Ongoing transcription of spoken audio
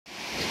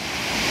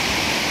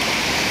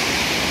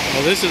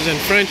Well, this is in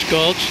French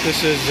Gulch.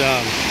 This is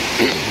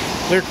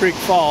Clear Creek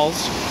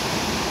Falls.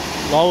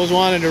 I've always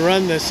wanted to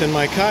run this in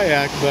my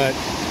kayak, but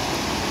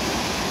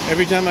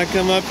every time I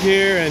come up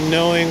here and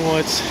knowing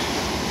what's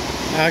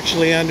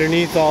actually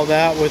underneath all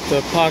that with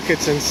the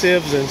pockets and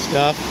sieves and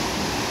stuff,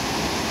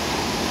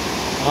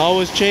 I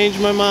always change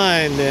my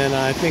mind, and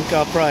I think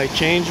I'll probably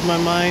change my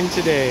mind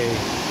today.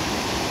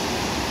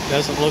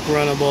 Doesn't look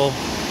runnable,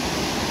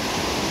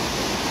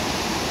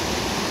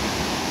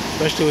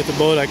 especially with the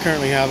boat I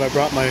currently have. I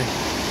brought my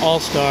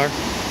All-Star,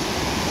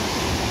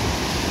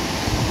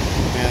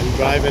 and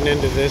driving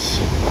into this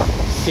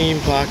seam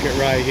pocket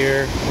right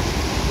here,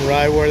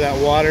 right where that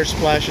water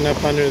splashing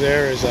up under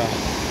there is a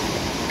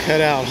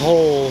cutout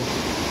hole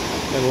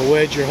that will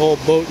wedge your whole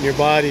boat and your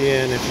body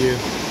in. If you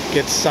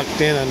get sucked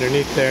in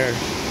underneath there,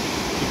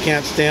 you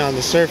can't stay on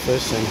the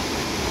surface, and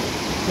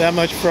that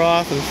much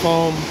froth and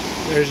foam,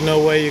 there's no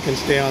way you can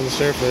stay on the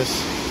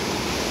surface.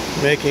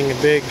 Making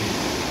a big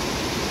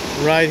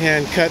right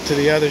hand cut to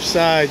the other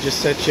side just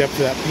sets you up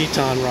for that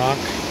piton rock,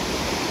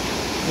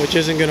 which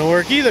isn't going to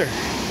work either.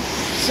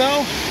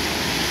 So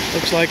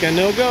looks like a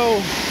no-go.